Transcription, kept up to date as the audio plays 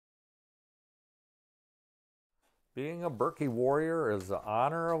Being a Birkie Warrior is the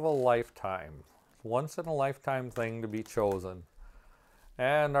honor of a lifetime. Once in a lifetime thing to be chosen.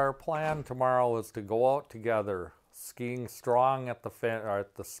 And our plan tomorrow is to go out together, skiing strong at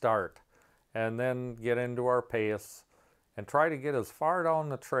the start, and then get into our pace and try to get as far down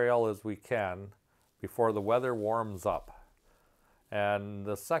the trail as we can before the weather warms up. And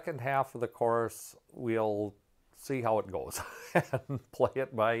the second half of the course, we'll see how it goes and play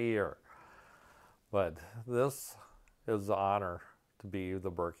it by ear. But this is the honor to be the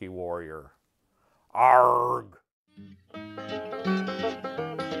Birkie Warrior. Arrgh! The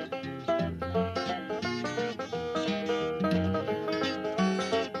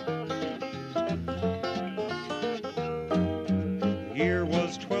year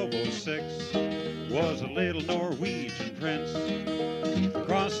was 1206, was a little Norwegian prince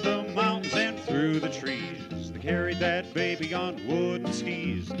across the mountains and through the trees. They carried that baby on wooden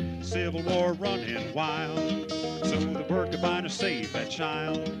skis, Civil War running wild. So the Birkebeiner saved that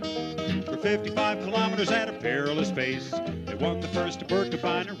child. For 55 kilometers at a perilous pace, they won the first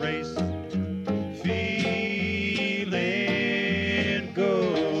Birkebeiner race. Feeling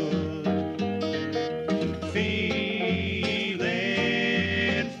good, feeling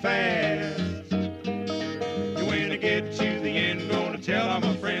fast. And when I get to the end, gonna tell all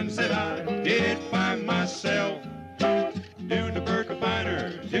my friends that I did it by myself. Doing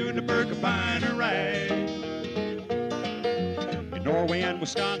the Birkebeiner rag. Norway and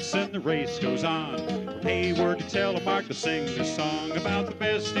Wisconsin, the race goes on. From Hayward to Telemark, they'll sing this song about the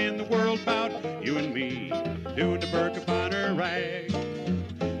best in the world, about you and me, doing the Birkebeiner rag.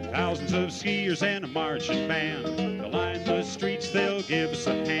 Thousands of skiers and a marching band, they'll line the streets, they'll give us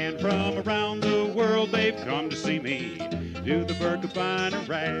a hand. From around the world, they've come to see me do the Birkebeiner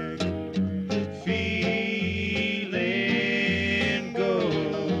rag. Feeling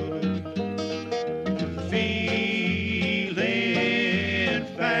good, feeling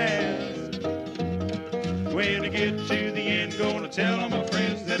fast. When I get to the end, gonna tell all my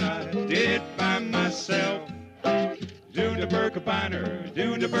friends that I did it by myself. Doing the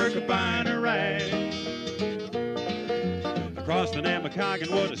Birkebeiner rag. Across the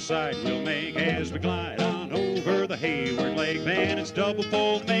Namakogan, what a sight we'll make as we glide on over the Hayward Lake. Man, it's double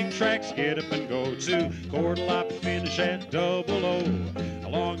fold, make tracks, get up and go to Cordelop, finish at Double O. A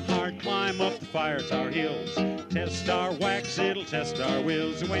long, hard climb up the Fire Tower hills. Test our wax, it'll test our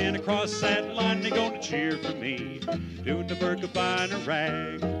wills. And when across that line, they're gonna cheer for me, doing the Birkebeiner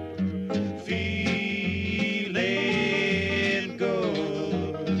rag. Feeling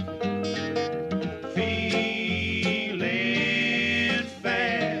good, feeling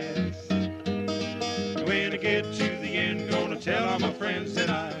fast. When I get to the end, gonna tell all my friends that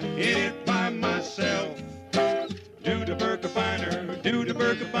I did it by myself. Do the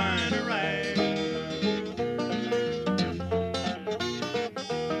Birkebeiner rag.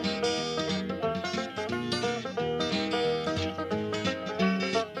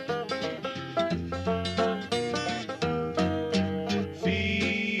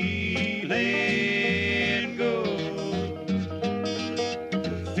 Feeling good,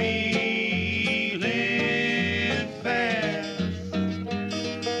 feeling fast.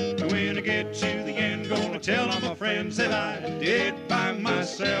 When I get to the end, gonna tell all my friends that I did it by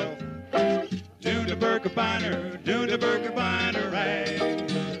myself. Do the Birkebeiner rag. Do the Birkebeiner rag.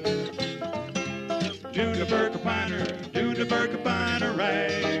 Do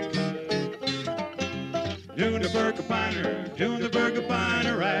the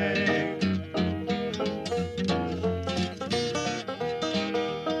Birkebeiner rag.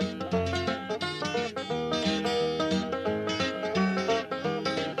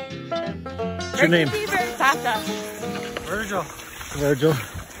 What's your name? Sasha. Virgil.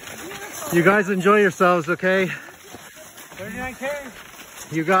 You guys enjoy yourselves, okay?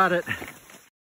 39K. You got it.